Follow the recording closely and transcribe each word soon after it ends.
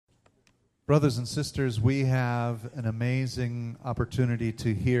Brothers and sisters, we have an amazing opportunity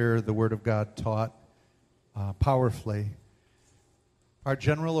to hear the Word of God taught powerfully. Our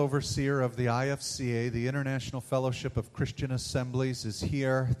General Overseer of the IFCA, the International Fellowship of Christian Assemblies, is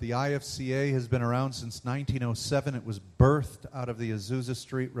here. The IFCA has been around since 1907. It was birthed out of the Azusa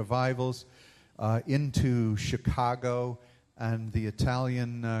Street revivals into Chicago and the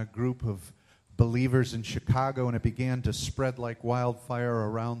Italian group of believers in Chicago, and it began to spread like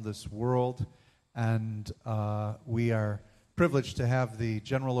wildfire around this world. And we are privileged to have the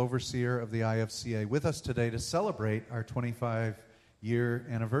General Overseer of the IFCA with us today to celebrate our 25-year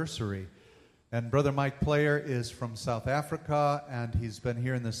anniversary. And Brother Mike Player is from South Africa, and he's been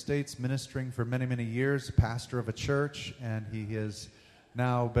here in the States ministering for many, many years, pastor of a church, and he has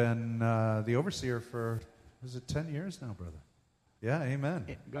now been the overseer for, is it 10 years now, brother? Yeah, amen.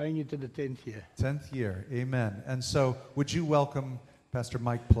 Going into the 10th year. 10th year, amen. And so, would you welcome Pastor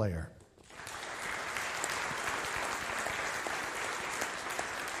Mike Player?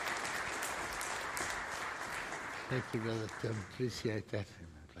 Thank you, Brother Tim. Appreciate that.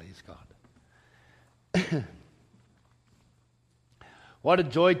 Praise God. What a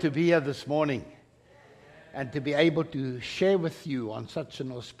joy to be here this morning and to be able to share with you on such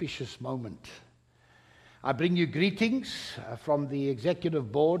an auspicious moment. I bring you greetings from the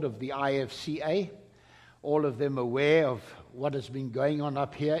executive board of the IFCA, all of them aware of what has been going on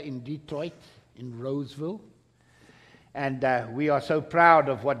up here in Detroit, in Roseville. And we are so proud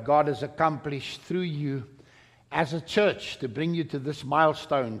of what God has accomplished through you as a church to bring you to this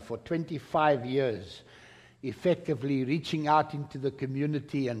milestone for 25 years, effectively reaching out into the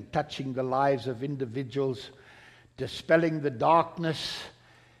community and touching the lives of individuals, dispelling the darkness,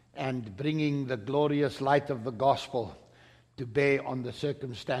 and bringing the glorious light of the gospel to bear on the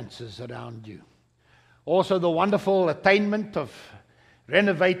circumstances around you. Also the wonderful attainment of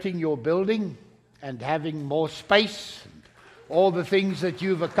renovating your building and having more space, all the things that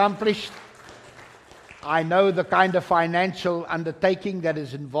you've accomplished. I know the kind of financial undertaking that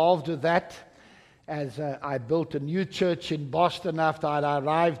is involved with that, as I built a new church in Boston after I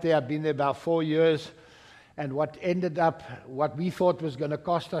arrived there. I've been there about 4 years. And what we thought was going to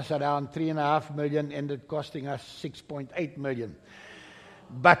cost us around $3.5 million, ended costing us $6.8 million.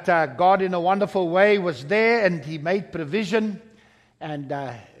 But God, in a wonderful way, was there, and He made provision, and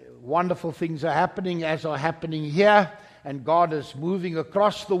wonderful things are happening, as are happening here. And God is moving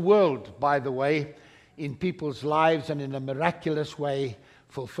across the world, by the way, in people's lives, and in a miraculous way,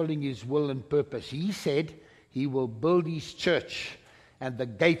 fulfilling His will and purpose. He said He will build His church, and the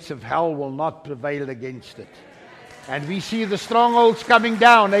gates of hell will not prevail against it. And we see the strongholds coming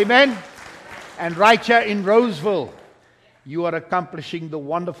down, amen? And right here in Roseville, you are accomplishing the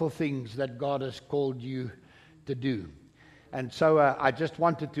wonderful things that God has called you to do. And so I just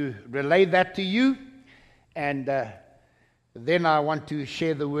wanted to relay that to you, and then I want to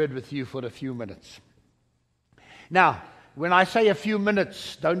share the word with you for a few minutes. Now, when I say a few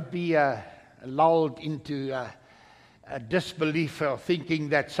minutes, don't be lulled into disbelief or thinking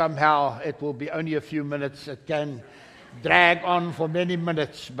that somehow it will be only a few minutes. It can drag on for many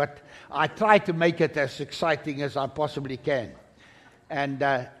minutes, but I try to make it as exciting as I possibly can. And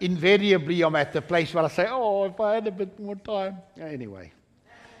invariably I'm at the place where I say, oh, if I had a bit more time. Anyway,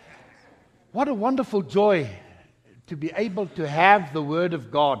 what a wonderful joy to be able to have the Word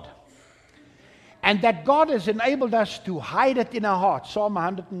of God, and that God has enabled us to hide it in our hearts. Psalm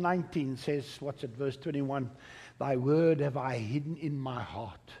 119 says, what's it, verse 21? Thy word have I hidden in my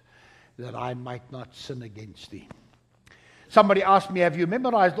heart, that I might not sin against thee. Somebody asked me, have you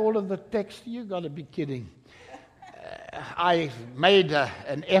memorized all of the text? You got to be kidding. I made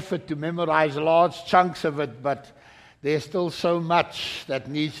an effort to memorize large chunks of it, but there's still so much that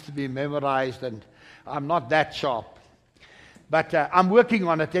needs to be memorized, and I'm not that sharp. But I'm working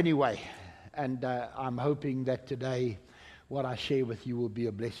on it anyway, and I'm hoping that today what I share with you will be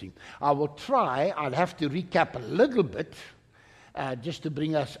a blessing. I'll have to recap a little bit, just to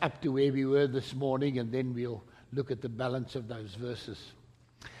bring us up to where we were this morning, and then we'll look at the balance of those verses.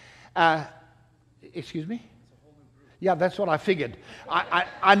 Excuse me? Yeah, that's what I figured.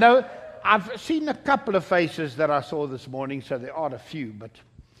 I know, I've seen a couple of faces that I saw this morning, so there are a few, but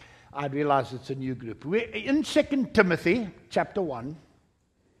I realize it's a new group. We're in 2 Timothy chapter 1,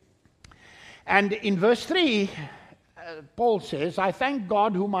 and in verse 3, Paul says, I thank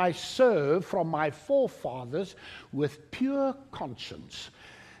God whom I serve from my forefathers with pure conscience,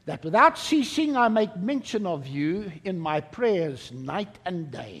 that without ceasing I make mention of you in my prayers night and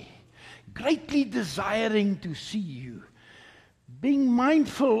day, greatly desiring to see you, being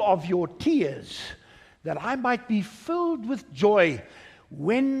mindful of your tears, that I might be filled with joy.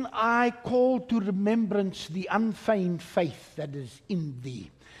 when I call to remembrance the unfeigned faith that is in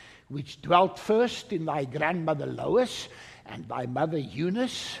thee, which dwelt first in thy grandmother Lois and thy mother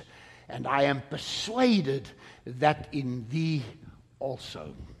Eunice, and I am persuaded that in thee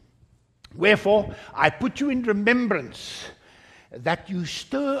also. Wherefore, I put you in remembrance that you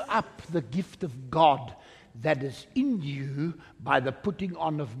stir up the gift of God that is in you by the putting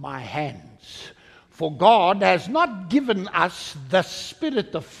on of my hands. For God has not given us the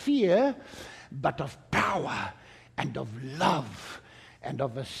spirit of fear, but of power and of love and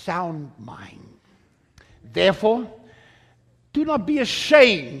of a sound mind. Therefore, do not be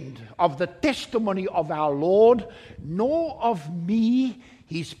ashamed of the testimony of our Lord, nor of me,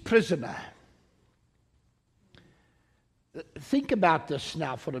 his prisoner. Think about this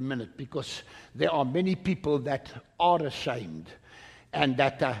now for a minute, because there are many people that are ashamed and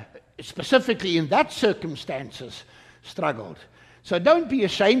that specifically in that circumstances struggled. So don't be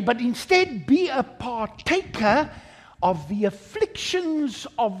ashamed, but instead be a partaker of the afflictions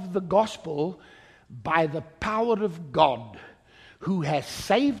of the gospel by the power of God, who has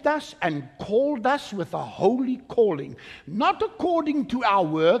saved us and called us with a holy calling, not according to our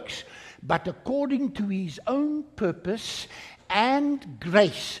works, but according to his own purpose and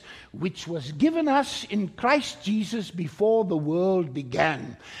grace, which was given us in Christ Jesus before the world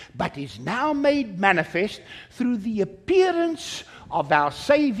began, but is now made manifest through the appearance of our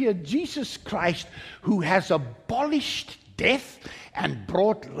Savior Jesus Christ, who has abolished death and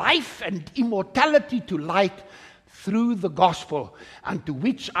brought life and immortality to light through the gospel, unto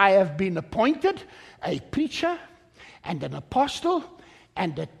which I have been appointed a preacher and an apostle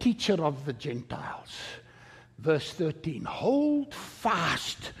and a teacher of the Gentiles. Verse 13, hold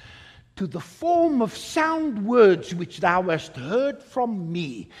fast to the form of sound words which thou hast heard from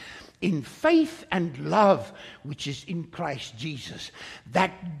me, in faith and love which is in Christ Jesus.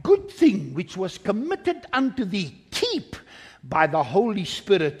 That good thing which was committed unto thee, keep by the Holy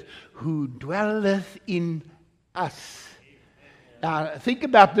Spirit who dwelleth in us. Now, think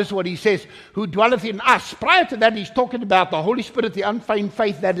about this, what he says, who dwelleth in us. Prior to that, he's talking about the Holy Spirit, the unfeigned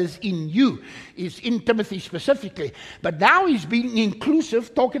faith that is in you, is in Timothy specifically. But now he's being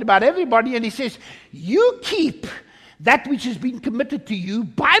inclusive, talking about everybody, and he says, you keep that which has been committed to you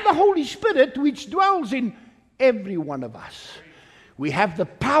by the Holy Spirit, which dwells in every one of us. We have the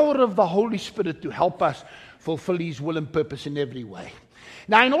power of the Holy Spirit to help us fulfill his will and purpose in every way.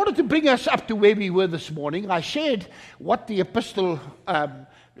 Now, in order to bring us up to where we were this morning, I shared what the epistle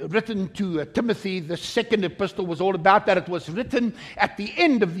written to Timothy, the second epistle, was all about, that it was written at the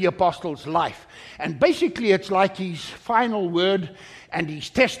end of the apostle's life. And basically, it's like his final word and his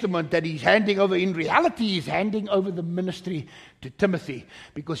testament that he's handing over. In reality, he's handing over the ministry to Timothy,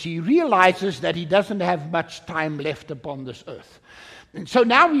 because he realizes that he doesn't have much time left upon this earth. And so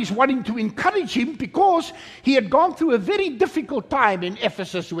now he's wanting to encourage him, because he had gone through a very difficult time in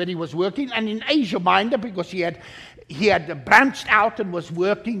Ephesus where he was working, and in Asia Minor, because he had branched out and was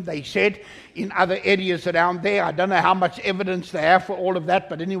working, they said, in other areas around there. I don't know how much evidence they have for all of that,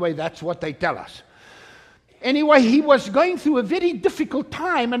 but anyway, that's what they tell us. Anyway, he was going through a very difficult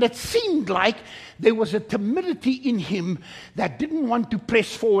time, and it seemed like there was a timidity in him that didn't want to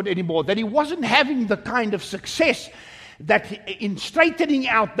press forward anymore, that he wasn't having the kind of success that in straightening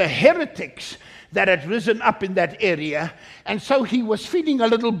out the heretics that had risen up in that area. And so he was feeling a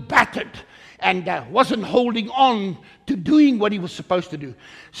little battered and wasn't holding on to doing what he was supposed to do.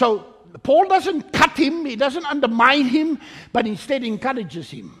 So Paul doesn't cut him, he doesn't undermine him, but instead encourages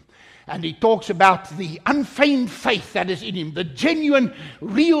him. And he talks about the unfeigned faith that is in him, the genuine,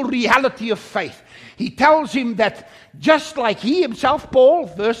 real reality of faith. He tells him that just like he himself, Paul,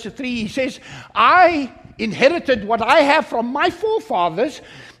 verse 3, he says, I inherited what I have from my forefathers,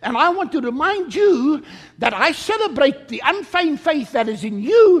 and I want to remind you that I celebrate the unfeigned faith that is in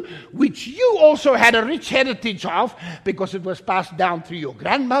you, which you also had a rich heritage of, because it was passed down through your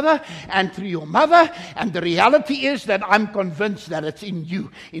grandmother and through your mother, and the reality is that I'm convinced that it's in you.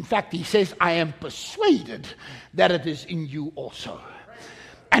 In fact, he says, I am persuaded that it is in you also.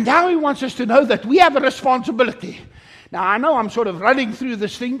 And now he wants us to know that we have a responsibility. Now, I know I'm sort of running through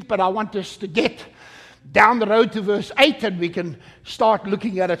this thing, but I want us to get down the road to verse 8, and we can start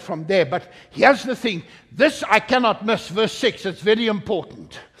looking at it from there. But here's the thing. This I cannot miss. Verse 6, it's very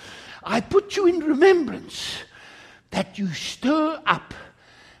important. I put you in remembrance that you stir up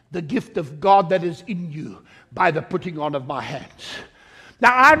the gift of God that is in you by the putting on of my hands.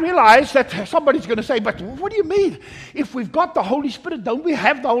 Now, I realize that somebody's going to say, but what do you mean? If we've got the Holy Spirit, don't we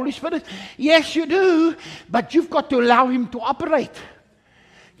have the Holy Spirit? Yes, you do, but you've got to allow him to operate.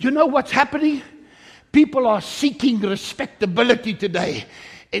 You know what's happening? People are seeking respectability today.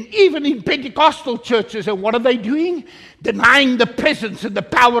 And even in Pentecostal churches, and what are they doing? Denying the presence and the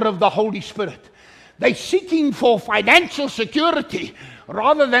power of the Holy Spirit. They're seeking for financial security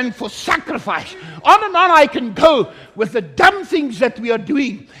rather than for sacrifice. On and on I can go with the dumb things that we are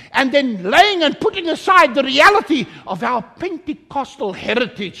doing, and then laying and putting aside the reality of our Pentecostal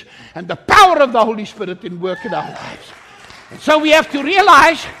heritage and the power of the Holy Spirit in work in our lives. And so we have to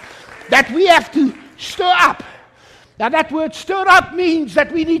realize that we have to stir up. Now that word stir up means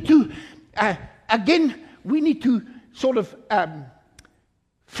that we need to, we need to sort of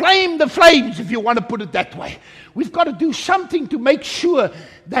flame the flames, if you want to put it that way. We've got to do something to make sure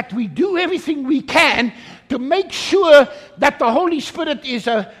that we do everything we can to make sure that the Holy Spirit is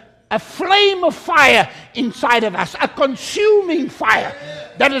a flame of fire inside of us, a consuming fire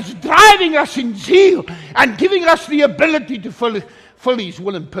that is driving us in zeal and giving us the ability to fulfill His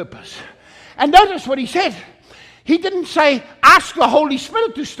will and purpose. And notice what He said. He didn't say, ask the Holy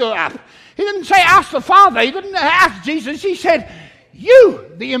Spirit to stir up. He didn't say, ask the Father. He didn't ask Jesus. He said, you,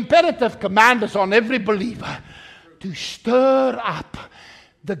 the imperative command is on every believer to stir up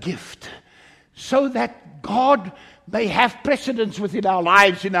the gift so that God may have precedence within our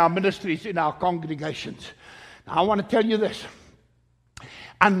lives, in our ministries, in our congregations. Now, I want to tell you this.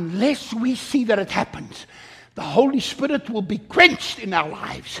 Unless we see that it happens, the Holy Spirit will be quenched in our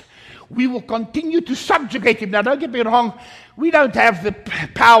lives. We will continue to subjugate Him. Now, don't get me wrong. We don't have the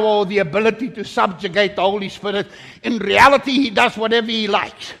power or the ability to subjugate the Holy Spirit. In reality, He does whatever He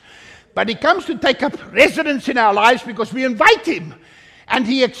likes. But He comes to take up residence in our lives because we invite Him. And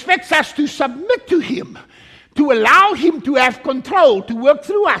He expects us to submit to Him, to allow Him to have control, to work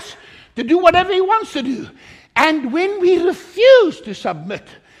through us, to do whatever He wants to do. And when we refuse to submit,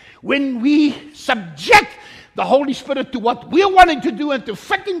 when we subject the Holy Spirit to what we're wanting to do and to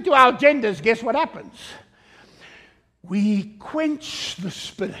fit into our agendas, guess what happens? We quench the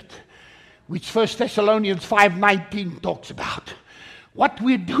Spirit, which 1 Thessalonians 5:19 talks about. What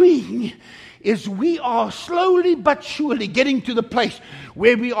we're doing is we are slowly but surely getting to the place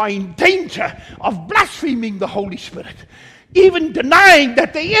where we are in danger of blaspheming the Holy Spirit, even denying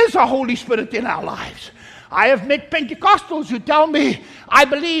that there is a Holy Spirit in our lives. I have met Pentecostals who tell me, I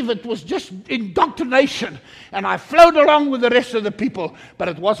believe it was just indoctrination, and I flowed along with the rest of the people, but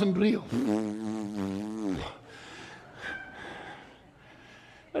it wasn't real.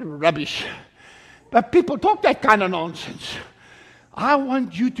 Rubbish. But people talk that kind of nonsense. I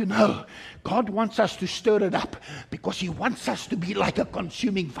want you to know, God wants us to stir it up because He wants us to be like a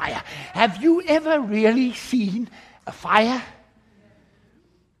consuming fire. Have you ever really seen a fire?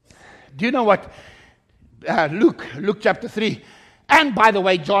 Do you know what Luke chapter 3, and by the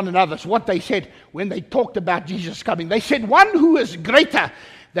way, John and others, what they said when they talked about Jesus coming? They said, one who is greater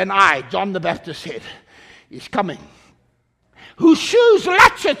than I, John the Baptist said, is coming, whose shoes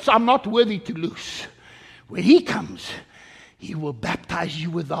latchets I'm not worthy to loose. When He comes, He will baptize you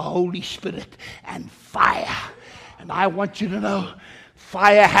with the Holy Spirit and fire. And I want you to know,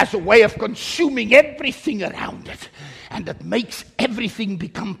 fire has a way of consuming everything around it. And it makes everything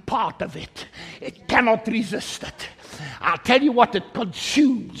become part of it. It cannot resist it. I'll tell you what, it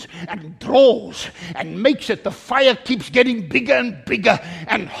consumes and draws and makes it. The fire keeps getting bigger and bigger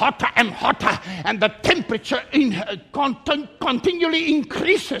and hotter, and the temperature continually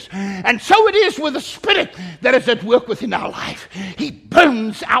increases. And so it is with the Spirit that is at work within our life. He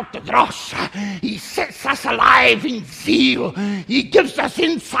burns out the dross. He sets us alive in zeal. He gives us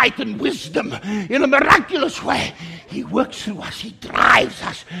insight and wisdom in a miraculous way. He works through us. He drives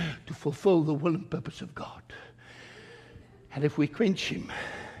us to fulfill the will and purpose of God. And if we quench Him,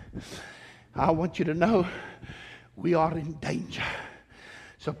 I want you to know we are in danger.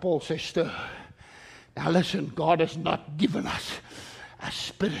 So Paul says, stir. Now listen, God has not given us a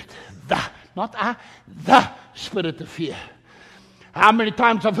spirit, the spirit of fear. How many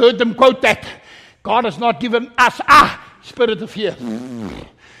times I've heard them quote that? God has not given us a spirit of fear.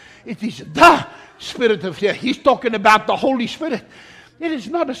 It is the spirit of fear. He's talking about the Holy Spirit. It is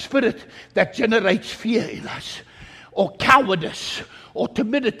not a spirit that generates fear in us, or cowardice, or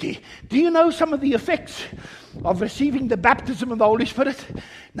timidity. Do you know some of the effects of receiving the baptism of the Holy Spirit?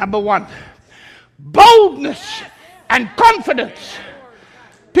 Number one, boldness and confidence.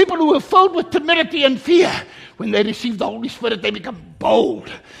 People who are filled with timidity and fear, when they receive the Holy Spirit, they become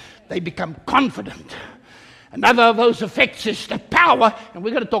bold. They become confident. Another of those effects is the power, and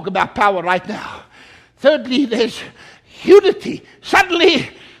we're going to talk about power right now. Thirdly, there's unity. Suddenly,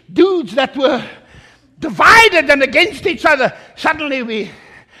 dudes that were divided and against each other, suddenly we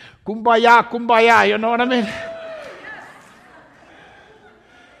kumbaya, you know what I mean?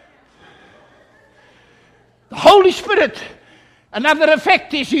 Spirit, another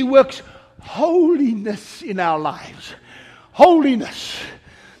effect is He works holiness in our lives. Holiness.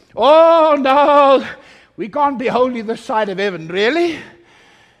 Oh no, we can't be holy this side of heaven, really.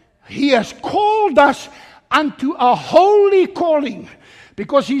 He has called us unto a holy calling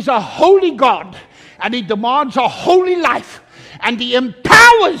because He's a holy God and He demands a holy life and He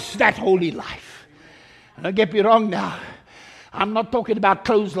empowers that holy life. And don't get me wrong now. I'm not talking about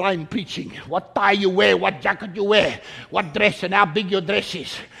clothesline preaching. What tie you wear, what jacket you wear, what dress and how big your dress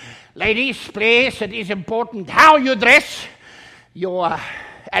is. Ladies, please, it is important how you dress. Your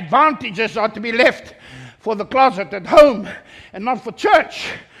advantages are to be left for the closet at home and not for church.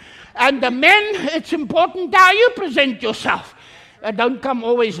 And the men, it's important how you present yourself. Don't come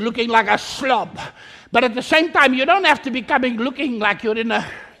always looking like a slob. But at the same time, you don't have to be looking like you're in a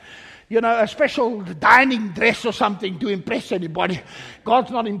special dining dress or something to impress anybody.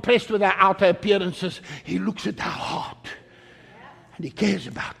 God's not impressed with our outer appearances. He looks at our heart. And He cares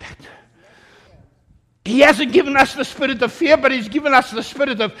about that. He hasn't given us the spirit of fear, but He's given us the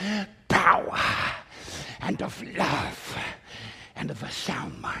spirit of power and of love and of a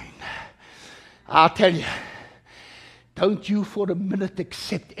sound mind. I'll tell you, don't you for a minute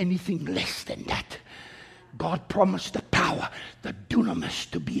accept anything less than that. God promised the power, the dunamis,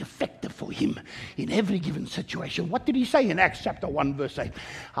 to be effective for Him in every given situation. What did He say in Acts chapter 1 verse 8?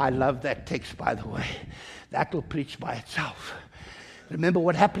 I love that text, by the way. That will preach by itself. Remember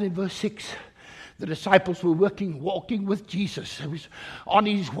what happened in verse 6? The disciples were walking with Jesus. He was on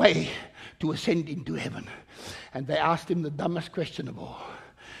His way to ascend into heaven. And they asked Him the dumbest question of all.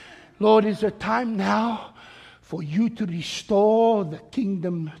 Lord, is it time now for You to restore the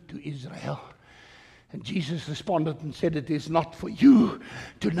kingdom to Israel? And Jesus responded and said, it is not for you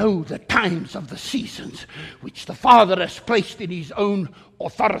to know the times of the seasons which the Father has placed in His own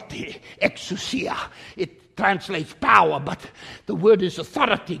authority, exousia. It translates power, but the word is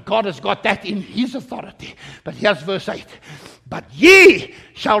authority. God has got that in His authority. But here's verse 8. But ye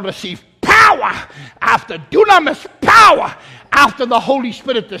shall receive power after dunamis, power after the Holy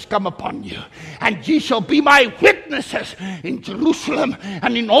Spirit has come upon you. And ye shall be my witnesses in Jerusalem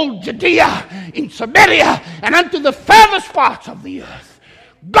and in all Judea, in Samaria, and unto the furthest parts of the earth.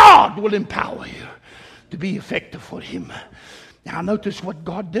 God will empower you to be effective for Him. Now notice what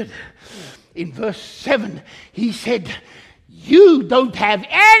God did. In verse 7, He said, you don't have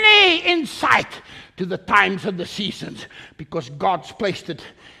any insight to the times and the seasons because God's placed it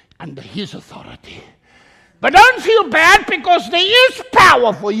under His authority. But don't feel bad because there is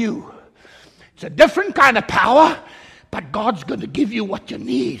power for you. It's a different kind of power, but God's going to give you what you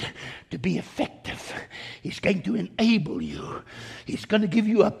need to be effective. He's going to enable you. He's going to give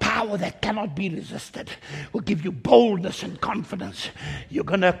you a power that cannot be resisted. Will give you boldness and confidence. You're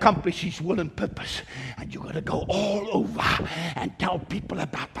going to accomplish His will and purpose. And you're going to go all over and tell people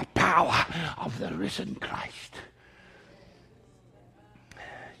about the power of the risen Christ.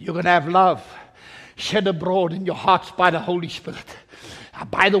 You're going to have love shed abroad in your hearts by the Holy Spirit.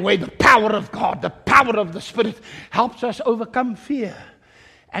 By the way, the power of God, the power of the Spirit helps us overcome fear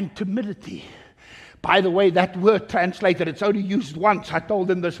and timidity. By the way, that word translated, it's only used once. I told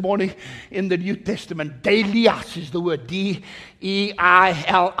them this morning in the New Testament. Deilias is the word. D-E-I-L-I-A-S.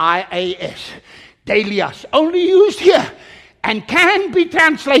 Deilias. Only used here and can be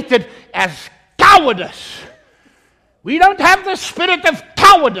translated as cowardice. We don't have the spirit of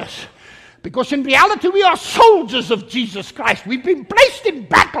cowardice. Because in reality, we are soldiers of Jesus Christ. We've been placed in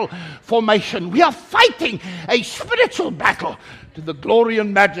battle formation. We are fighting a spiritual battle to the glory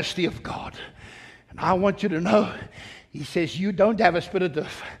and majesty of God. And I want you to know, He says, you don't have a spirit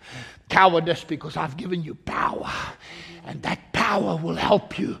of cowardice because I've given you power. And that power will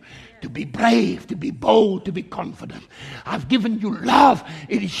help you to be brave, to be bold, to be confident. I've given you love.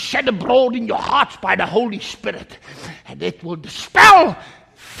 It is shed abroad in your hearts by the Holy Spirit. And it will dispel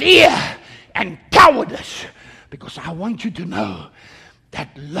fear and cowardice, because I want you to know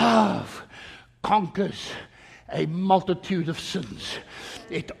that love conquers a multitude of sins.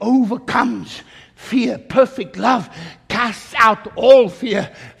 It overcomes fear. Perfect love casts out all fear.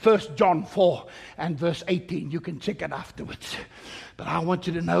 1 John 4 and verse 18. You can check it afterwards. But I want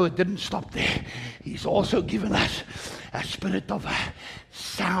you to know it didn't stop there. He's also given us a spirit of a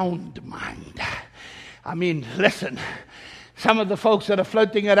sound mind. I mean, listen. Some of the folks that are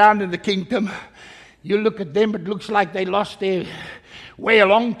floating around in the kingdom, you look at them, it looks like they lost their way a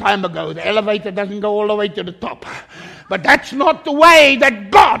long time ago. The elevator doesn't go all the way to the top. But that's not the way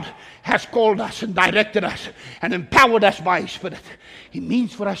that God has called us and directed us and empowered us by His Spirit. He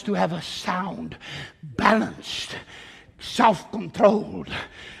means for us to have a sound, balanced, self-controlled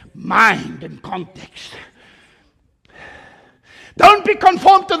mind and context. Don't be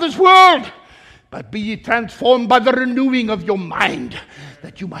conformed to this world, but be ye transformed by the renewing of your mind,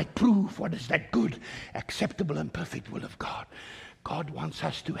 that you might prove what is that good, acceptable, and perfect will of God. God wants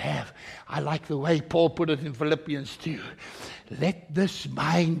us to have, I like the way Paul put it in Philippians 2, let this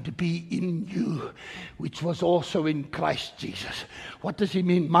mind be in you, which was also in Christ Jesus. What does he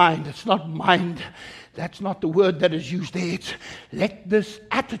mean, mind? It's not mind. That's not the word that is used there. It's let this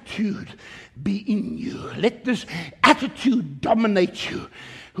attitude be in you. Let this attitude dominate you.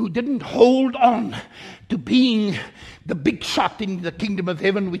 Who didn't hold on to being the big shot in the kingdom of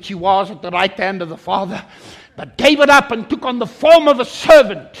heaven, which he was at the right hand of the Father, but gave it up and took on the form of a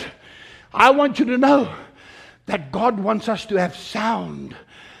servant. I want you to know that God wants us to have sound,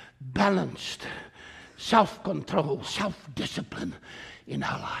 balanced, self-control, self-discipline in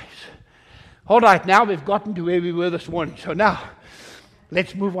our lives. All right, now we've gotten to where we were this morning. So now,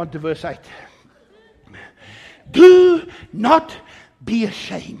 let's move on to verse 8. Do not be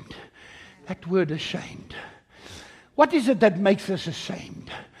ashamed. That word ashamed. What is it that makes us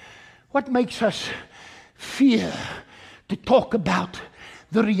ashamed? What makes us fear to talk about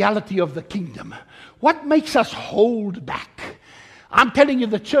the reality of the kingdom? What makes us hold back? I'm telling you,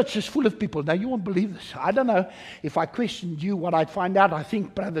 the church is full of people. Now, you won't believe this. I don't know if I questioned you what I'd find out. I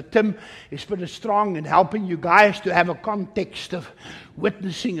think Brother Tim is pretty strong in helping you guys to have a context of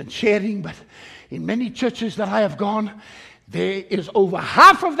witnessing and sharing. But in many churches that I have gone, there is over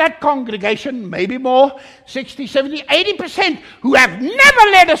half of that congregation, maybe more, 60, 70, 80%, who have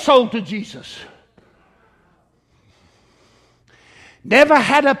never led a soul to Jesus. Never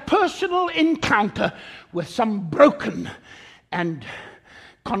had a personal encounter with some broken and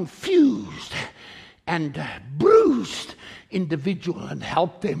confused and bruised individual and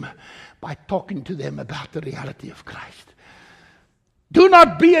helped them by talking to them about the reality of Christ. Do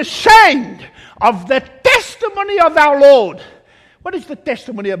not be ashamed of the testimony of our Lord. What is the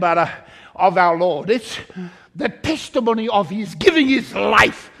testimony of our Lord? It's the testimony of His giving His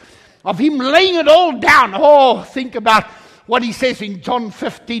life, of Him laying it all down. Oh, think about what He says in John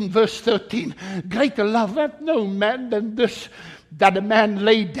 15, verse 13. Greater love hath no man than this, that a man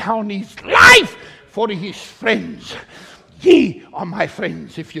lay down his life for his friends. Ye are my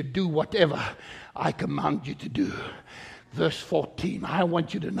friends if you do whatever I command you to do. Verse 14, I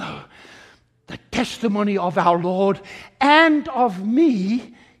want you to know the testimony of our Lord and of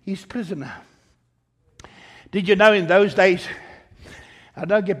me, His prisoner. Did you know in those days,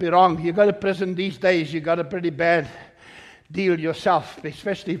 don't get me wrong, you go to prison these days, you got a pretty bad deal yourself,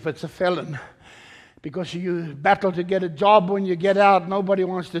 especially if it's a felon, because you battle to get a job when you get out. Nobody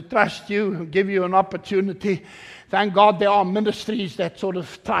wants to trust you and give you an opportunity. Thank God there are ministries that sort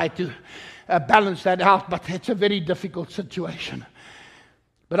of try to balance that out, but it's a very difficult situation.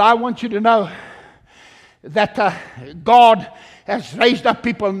 But I want you to know that God has raised up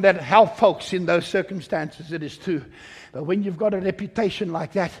people that help folks in those circumstances. It is true. But when you've got a reputation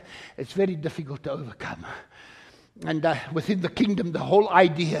like that, it's very difficult to overcome. And within the kingdom, the whole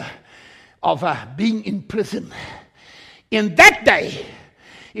idea of being in prison. In that day,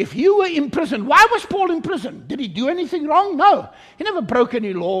 if you were in prison, why was Paul in prison? Did he do anything wrong? No. He never broke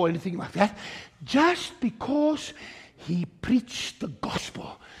any law or anything like that. Just because he preached the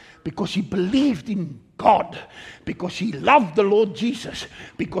gospel, because he believed in God, because he loved the Lord Jesus,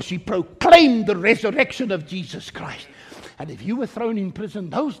 because he proclaimed the resurrection of Jesus Christ. And if you were thrown in prison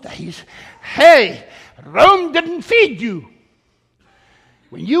those days, hey, Rome didn't feed you.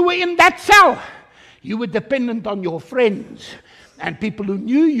 When you were in that cell, you were dependent on your friends and people who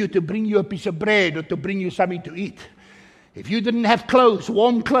knew you to bring you a piece of bread or to bring you something to eat. If you didn't have clothes,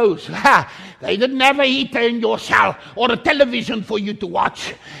 warm clothes, they didn't have a heater in your cell or a television for you to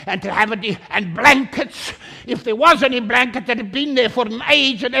watch and to have it, and blankets. If there was any blanket that had been there for an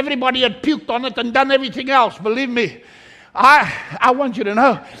age and everybody had puked on it and done everything else, believe me, I want you to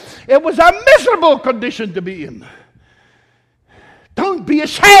know, it was a miserable condition to be in. Don't be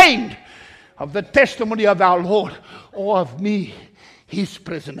ashamed of the testimony of our Lord or of me, His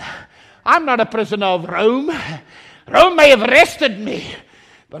prisoner. I'm not a prisoner of Rome. Rome may have arrested me,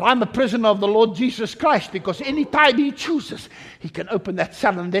 but I'm a prisoner of the Lord Jesus Christ, because any time He chooses, He can open that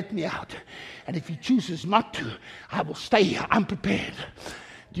cell and let me out. And if He chooses not to, I will stay here. I'm prepared.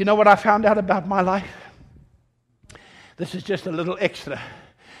 Do you know what I found out about my life? This is just a little extra.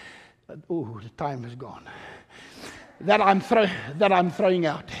 Oh, the time is gone. That I'm throwing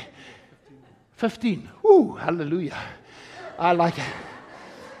out. 15. Ooh, hallelujah. I like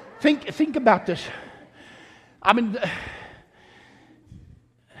it. Think about this. I mean,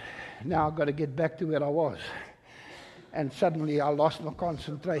 now I've got to get back to where I was. And suddenly I lost my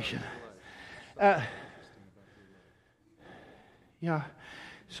concentration. Yeah.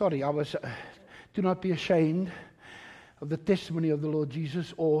 Sorry, do not be ashamed of the testimony of the Lord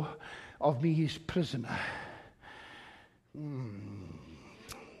Jesus, or of me, his prisoner.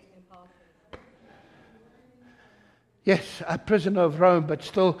 Yes, a prisoner of Rome, but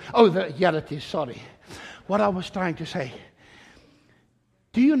still... yeah, it is, sorry. What I was trying to say.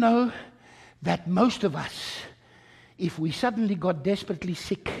 Do you know that most of us, if we suddenly got desperately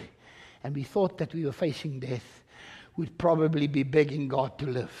sick and we thought that we were facing death, would probably be begging God to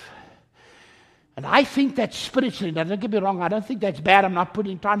live? And I think that spiritually, now don't get me wrong, I don't think that's bad. I'm not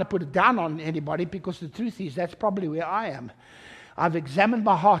trying to put it down on anybody, because the truth is that's probably where I am. I've examined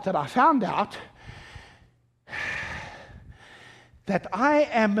my heart and I found out that I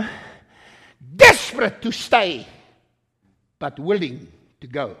am desperate to stay, but willing to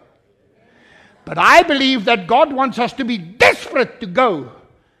go. But I believe that God wants us to be desperate to go,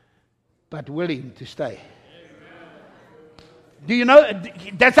 but willing to stay. Do you know,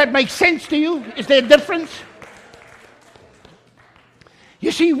 does that make sense to you? Is there a difference?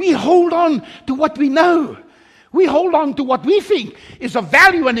 You see, we hold on to what we know. We hold on to what we think is of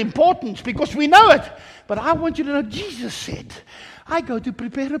value and importance because we know it. But I want you to know, Jesus said, I go to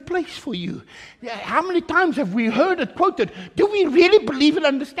prepare a place for you. How many times have we heard it quoted? Do we really believe and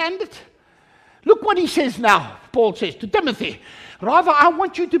understand it? Look what he says now, Paul says to Timothy. Rather, I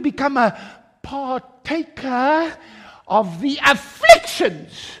want you to become a partaker of the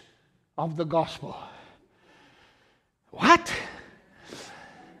afflictions of the gospel. What?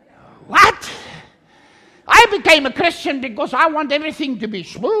 I became a Christian because I want everything to be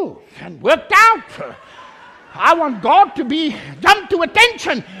smooth and worked out. I want God to be jump to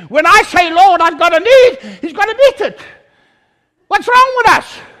attention. When I say, Lord, I've got a need, he's got to meet it. What's wrong with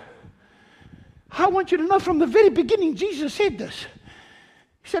us? I want you to know from the very beginning, Jesus said this.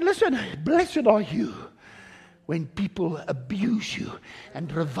 He said, listen, blessed are you when people abuse you and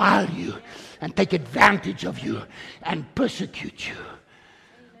revile you and take advantage of you and persecute you.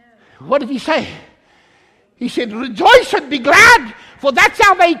 What did he say? He said, rejoice and be glad, for that's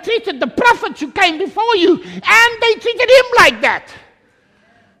how they treated the prophets who came before you, and they treated him like that.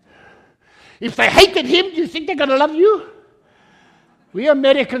 If they hated him, do you think they're going to love you? We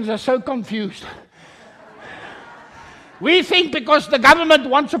Americans are so confused. We think because the government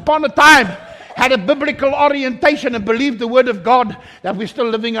once upon a time had a biblical orientation and believed the word of God that we're still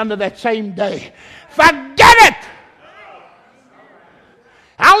living under that same day. Forget it!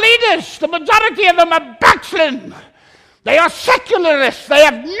 Our leaders, the majority of them are backslidden. They are secularists. They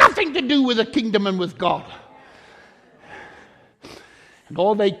have nothing to do with the kingdom and with God. And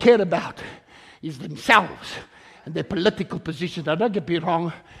all they care about is themselves and their political positions. Now, don't get me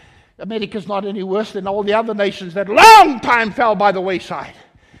wrong. America's not any worse than all the other nations that long time fell by the wayside.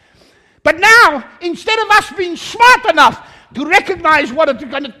 But now, instead of us being smart enough to recognize what it's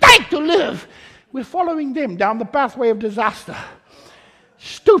going to take to live, we're following them down the pathway of disaster.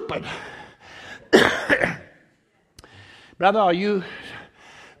 Stupid. Brother, are you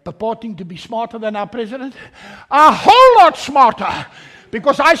purporting to be smarter than our president? A whole lot smarter,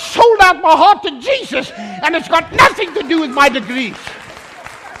 because I sold out my heart to Jesus, and it's got nothing to do with my degrees.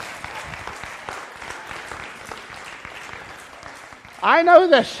 I know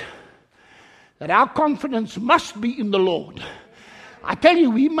this, that our confidence must be in the Lord. I tell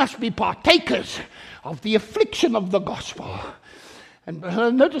you, we must be partakers of the affliction of the gospel. And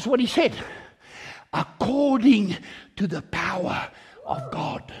notice what he said. According to the power of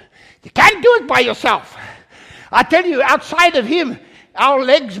God. You can't do it by yourself. I tell you, outside of him, our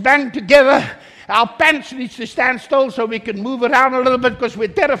legs bang together. Our pants need to stand still so we can move around a little bit because we're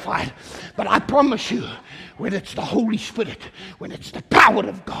terrified. But I promise you, when it's the Holy Spirit, when it's the power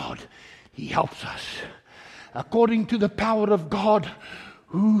of God, he helps us. According to the power of God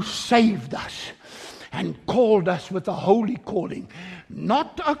who saved us and called us with a holy calling,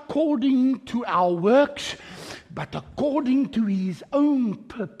 not according to our works, but according to his own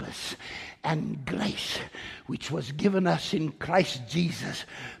purpose and grace, which was given us in Christ Jesus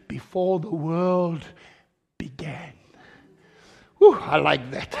before the world began. Whew, I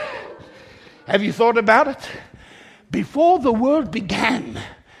like that. Have you thought about it? Before the world began.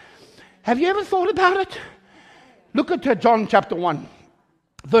 Have you ever thought about it? Look at John chapter 1.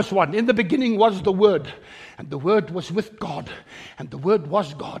 Verse 1, in the beginning was the Word, and the Word was with God, and the Word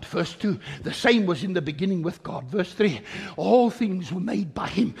was God. Verse 2, the same was in the beginning with God. Verse 3, all things were made by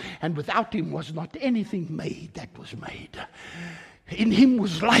him, and without him was not anything made that was made. In him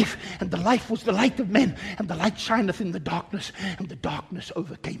was life, and the life was the light of men, and the light shineth in the darkness, and the darkness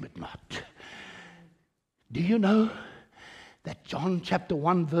overcame it not. Do you know that John chapter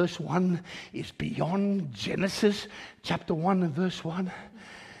 1 verse 1 is beyond Genesis chapter 1 and verse 1?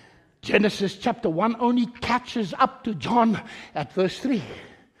 Genesis chapter 1 only catches up to John at verse 3.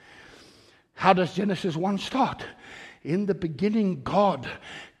 How does Genesis 1 start? In the beginning, God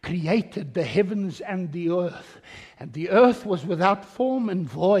created the heavens and the earth was without form and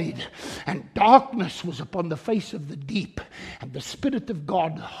void, and darkness was upon the face of the deep, and the Spirit of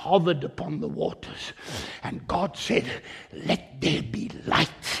God hovered upon the waters. And God said, "Let there be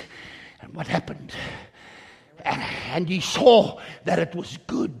light." And what happened? And he saw that it was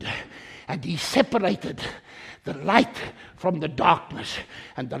good, and he separated the light from the darkness,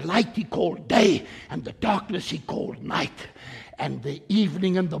 and the light he called day, and the darkness he called night. And the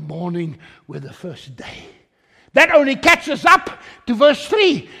evening and the morning were the first day. That only catches up to verse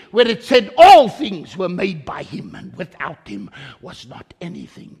 3, where it said, all things were made by him, and without him was not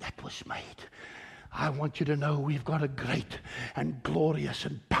anything that was made. I want you to know we've got a great and glorious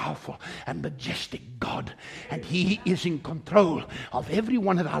and powerful and majestic God. And he is in control of every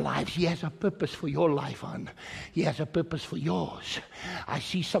one of our lives. He has a purpose for your life, hon. He has a purpose for yours. I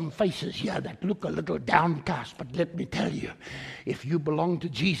see some faces here that look a little downcast, but let me tell you, if you belong to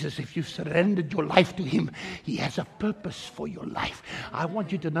Jesus, if you've surrendered your life to him, he has a purpose for your life. I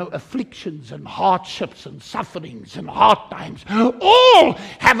want you to know afflictions and hardships and sufferings and hard times all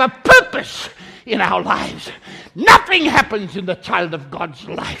have a purpose in our lives. Nothing happens in the child of God's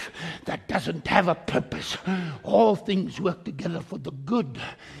life that doesn't have a purpose. All things work together for the good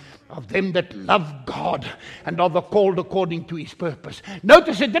of them that love God and are the called according to his purpose.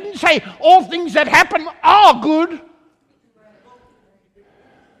 Notice it didn't say all things that happen are good.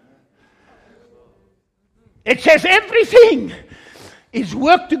 It says everything is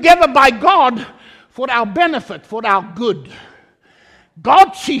worked together by God for our benefit, for our good.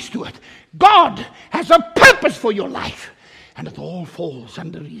 God sees to it. God has a purpose for your life, and it all falls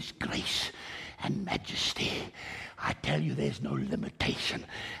under his grace and majesty. I tell you, there's no limitation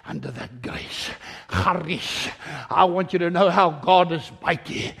under that grace. Charish. I want you to know how God is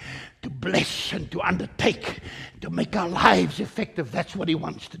mighty to bless and to undertake, to make our lives effective. That's what he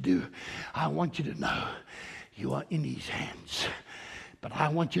wants to do. I want you to know you are in his hands. But I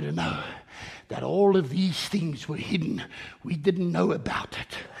want you to know that all of these things were hidden. We didn't know about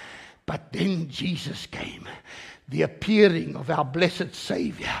it. But then Jesus came, the appearing of our blessed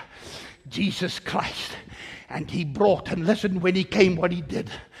Savior, Jesus Christ. And he brought, and listen, when he came, what he did,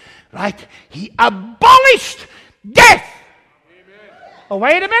 right? He abolished death. Amen. Oh,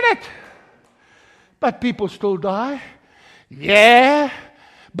 wait a minute. But people still die. Yeah,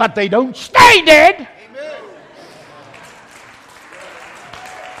 but they don't stay dead. Amen.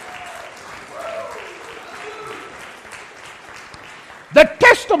 The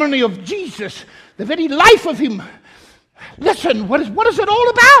testimony of Jesus, the very life of him. Listen, what is it all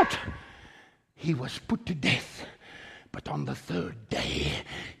about? He was put to death, but on the third day,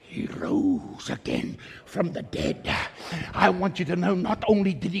 he rose again from the dead. I want you to know, not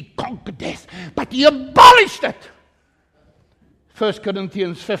only did he conquer death, but he abolished it. 1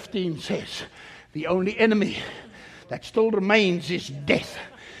 Corinthians 15 says, the only enemy that still remains is death.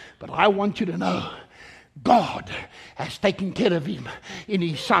 But I want you to know, God has taken care of him in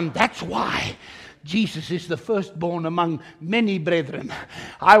his Son. That's why Jesus is the firstborn among many brethren.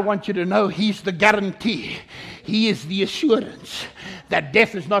 I want you to know he's the guarantee. He is the assurance that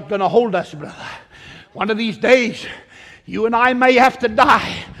death is not going to hold us, brother. One of these days, you and I may have to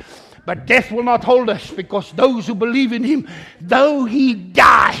die, but death will not hold us, because those who believe in him, though he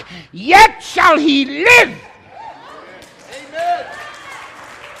die, yet shall he live. Amen.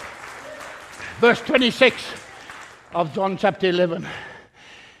 Verse 26 of John chapter 11.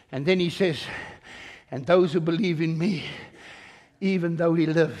 And then he says, and those who believe in me, even though he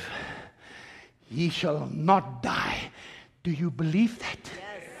live, he shall not die. Do you believe that?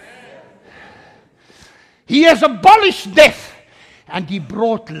 Yes. He has abolished death, and he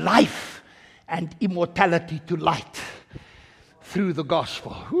brought life and immortality to light through the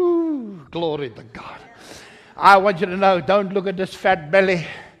gospel. Ooh, glory to God. I want you to know, don't look at this fat belly.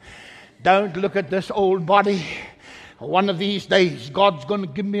 Don't look at this old body. One of these days, God's going to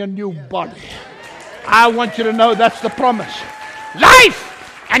give me a new body. I want you to know that's the promise.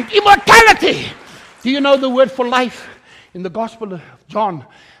 Life and immortality. Do you know the word for life in the Gospel of John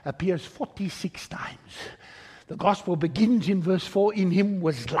appears 46 times? The Gospel begins in verse 4, in him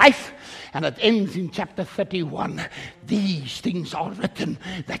was life, and it ends in chapter 31. These things are written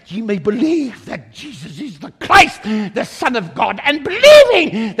that ye may believe that Jesus is the Christ, the Son of God, and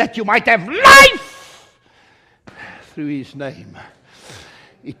believing that you might have life through his name.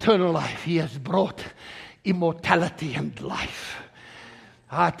 Eternal life he has brought immortality and life.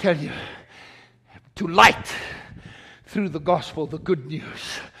 I tell you, to light through the gospel, the good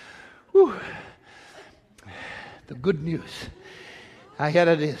news. Whew. The good news. Here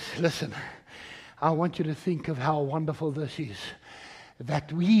it is. Listen, I want you to think of how wonderful this is.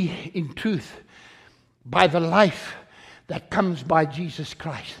 That we, in truth, by the life that comes by Jesus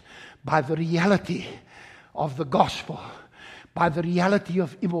Christ, by the reality of the gospel, by the reality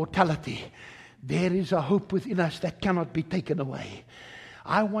of immortality, there is a hope within us that cannot be taken away.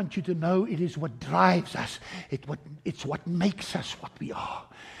 I want you to know it is what drives us. It's what makes us what we are.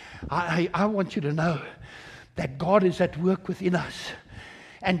 I want you to know that God is at work within us.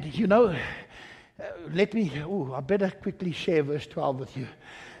 And you know, I better quickly share verse 12 with you,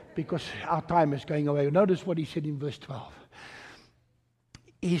 because our time is going away. Notice what he said in verse 12.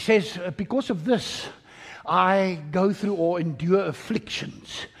 He says, because of this, I go through or endure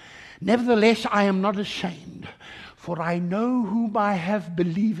afflictions. Nevertheless, I am not ashamed, for I know whom I have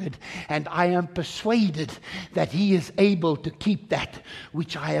believed, and I am persuaded that he is able to keep that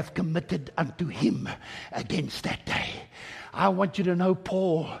which I have committed unto him against that day. I want you to know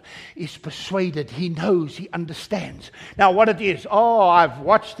Paul is persuaded. He knows, he understands. Now what it is, I've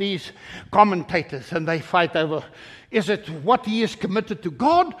watched these commentators and they fight over, is it what he is committed to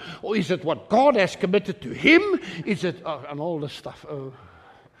God, or is it what God has committed to him? Is it, and all this stuff.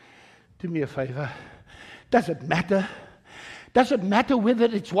 Do me a favor. Does it matter? Does it matter whether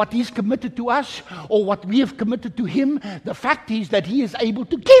it's what he's committed to us or what we have committed to him? The fact is that he is able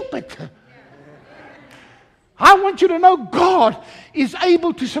to keep it. I want you to know God is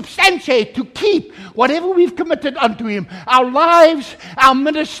able to substantiate, to keep whatever we've committed unto him. Our lives, our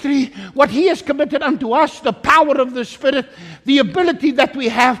ministry, what he has committed unto us, the power of the Spirit, the ability that we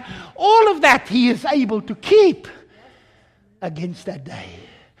have, all of that he is able to keep against that day.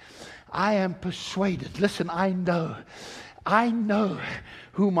 I am persuaded. Listen, I know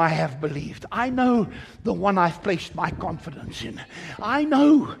whom I have believed. I know the one I've placed my confidence in. I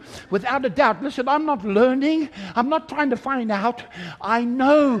know without a doubt. Listen, I'm not learning. I'm not trying to find out. I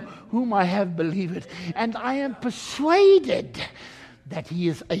know whom I have believed. And I am persuaded that he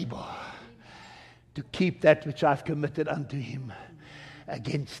is able to keep that which I've committed unto him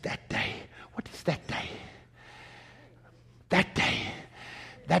against that day. What is that day? That day.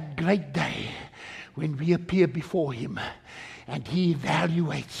 That great day when we appear before him and he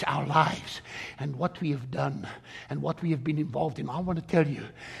evaluates our lives and what we have done and what we have been involved in. I want to tell you,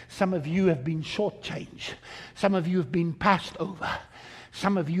 some of you have been shortchanged. Some of you have been passed over.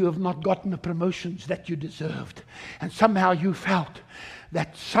 Some of you have not gotten the promotions that you deserved. And somehow you felt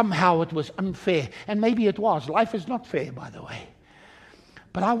that somehow it was unfair. And maybe it was. Life is not fair, by the way.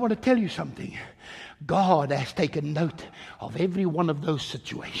 But I want to tell you something. God has taken note of every one of those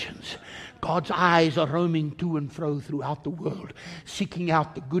situations. God's eyes are roaming to and fro throughout the world, seeking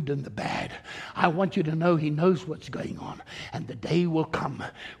out the good and the bad. I want you to know he knows what's going on. And the day will come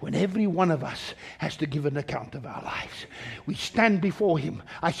when every one of us has to give an account of our lives. We stand before him.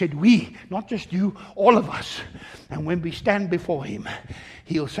 I said we, not just you, all of us. And when we stand before him,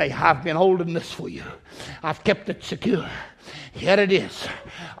 he'll say, I've been holding this for you. I've kept it secure. Here it is.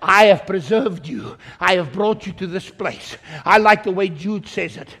 I have preserved you. I have brought you to this place. I like the way Jude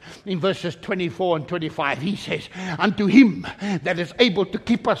says it in verses 24 and 25. He says, unto him that is able to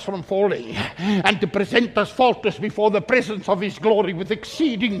keep us from falling and to present us faultless before the presence of his glory with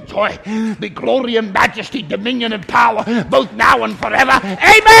exceeding joy, the glory and majesty, dominion and power, both now and forever.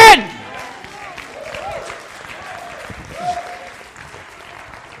 Amen.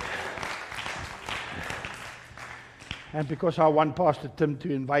 And because I want Pastor Tim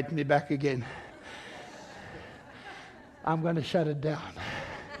to invite me back again, I'm going to shut it down.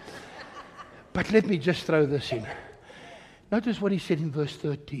 But let me just throw this in. Notice what he said in verse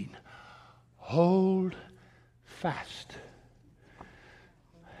 13. Hold fast.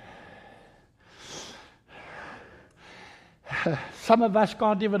 Some of us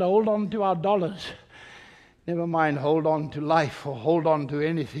can't even hold on to our dollars. Never mind hold on to life or hold on to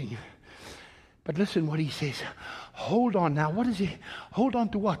anything. But listen what he says. Hold on. Now, what is he? Hold on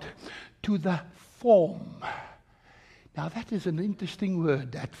to what? To the form. Now, that is an interesting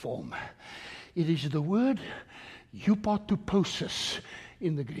word, that form. It is the word eupartuposis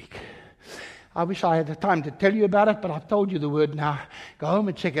in the Greek. I wish I had the time to tell you about it, but I've told you the word now. Go home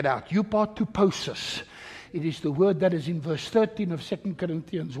and check it out. Eupartuposis. It is the word that is in verse 13 of 2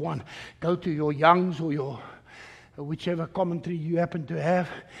 Corinthians 1. Go to your Young's or your whichever commentary you happen to have,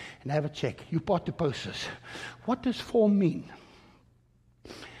 and have a check. Eupartuposis. What does form mean?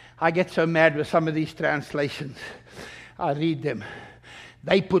 I get so mad with some of these translations. I read them.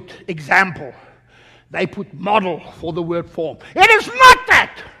 They put example. They put model for the word form. It is not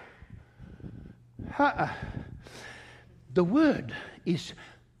that. The word is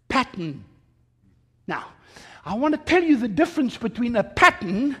pattern. Now, I want to tell you the difference between a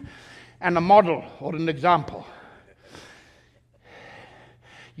pattern and a model or an example.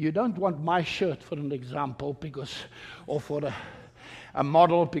 You don't want my shirt for an example or for a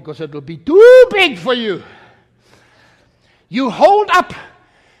model because it will be too big for you. You hold up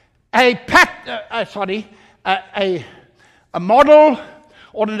a model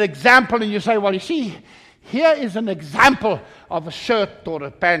or an example and you say, well, you see, here is an example of a shirt or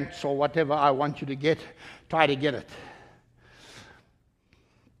a pants or whatever I want you to get. Try to get it.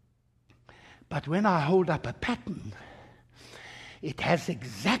 But when I hold up a pattern, it has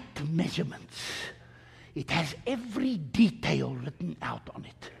exact measurements. It has every detail written out on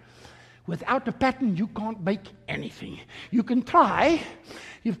it. Without a pattern, you can't make anything. You can try.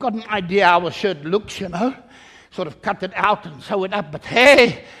 You've got an idea how a shirt looks, sort of cut it out and sew it up. But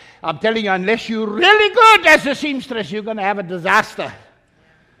hey, I'm telling you, unless you're really good as a seamstress, you're going to have a disaster.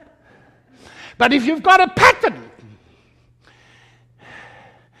 But if you've got a pattern,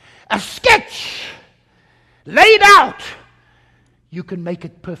 a sketch laid out, you can make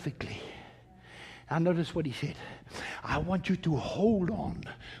it perfectly. Now notice what he said. I want you to hold on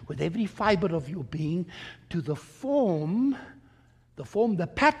with every fiber of your being to the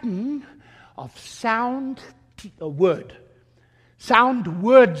pattern of sound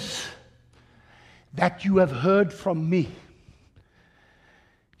words that you have heard from me.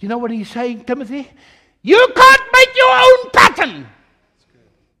 You know what he's saying, Timothy? You can't make your own pattern.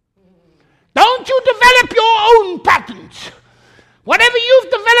 Don't you develop your own patterns. Whatever you've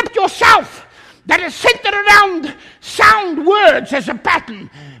developed yourself that is centered around sound words as a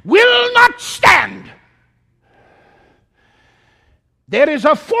pattern will not stand. There is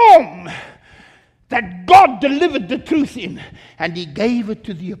a form that God delivered the truth in, and he gave it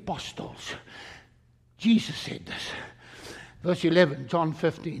to the apostles. Jesus said this. Verse 11, John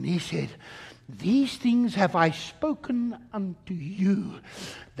 15, he said, these things have I spoken unto you,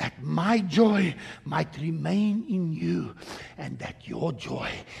 that my joy might remain in you, and that your joy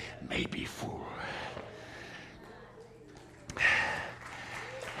may be full.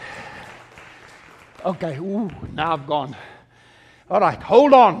 Okay, now I've gone. All right,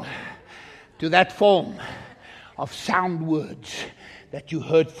 hold on to that form of sound words that you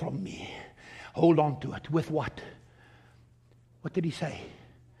heard from me. Hold on to it. With what? What did he say?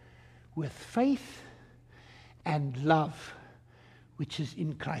 With faith and love, which is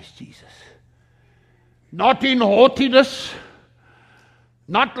in Christ Jesus. Not in haughtiness,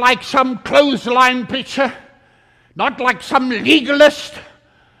 not like some clothesline preacher, not like some legalist.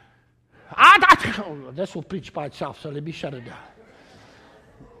 This will preach by itself, so let me shut it down.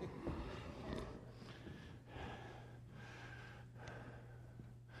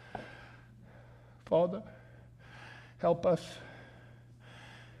 Father, help us.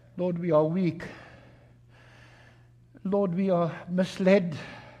 Lord, we are weak. Lord, we are misled,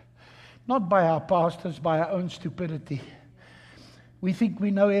 not by our pastors, by our own stupidity. We think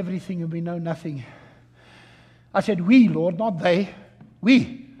we know everything and we know nothing. I said we, Lord, not they.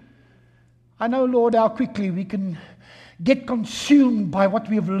 We. I know, Lord, how quickly we can get consumed by what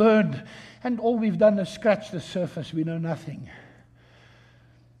we have learned, and all we've done is scratch the surface. We know nothing.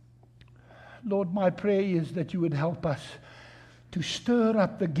 Lord, my prayer is that you would help us to stir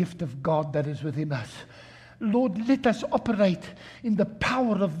up the gift of God that is within us. Lord, let us operate in the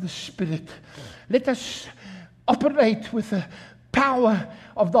power of the Spirit. Let us operate with the power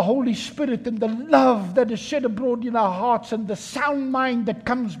of the Holy Spirit and the love that is shed abroad in our hearts and the sound mind that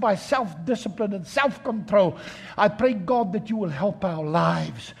comes by self-discipline and self-control. I pray, God, that you will help our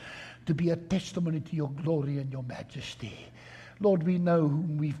lives to be a testimony to your glory and your majesty. Lord, we know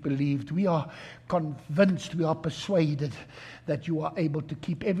whom we've believed. We are convinced, we are persuaded that you are able to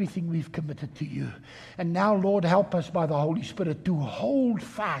keep everything we've committed to you. And now, Lord, help us by the Holy Spirit to hold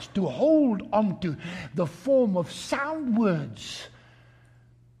fast, to hold on to the form of sound words.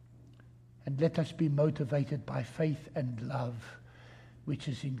 And let us be motivated by faith and love, which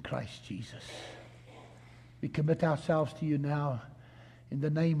is in Christ Jesus. We commit ourselves to you now. In the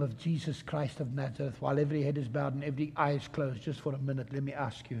name of Jesus Christ of Nazareth, while every head is bowed and every eye is closed, just for a minute, let me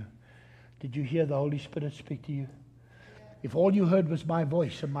ask you, did you hear the Holy Spirit speak to you? If all you heard was my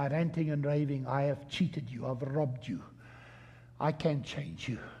voice and my ranting and raving, I have cheated you, I've robbed you. I can't change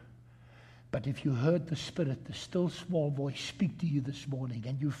you. But if you heard the Spirit, the still small voice speak to you this morning,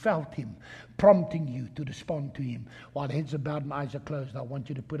 and you felt him prompting you to respond to him, while heads are bowed and eyes are closed, I want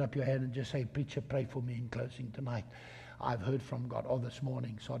you to put up your hand and just say, preacher, pray for me in closing tonight. I've heard from God. Oh, this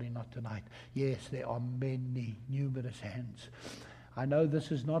morning, sorry, not tonight. Yes, there are many, numerous hands. I know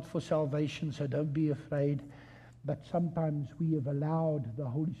this is not for salvation, so don't be afraid. But sometimes we have allowed the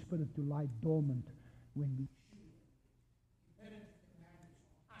Holy Spirit to lie dormant when we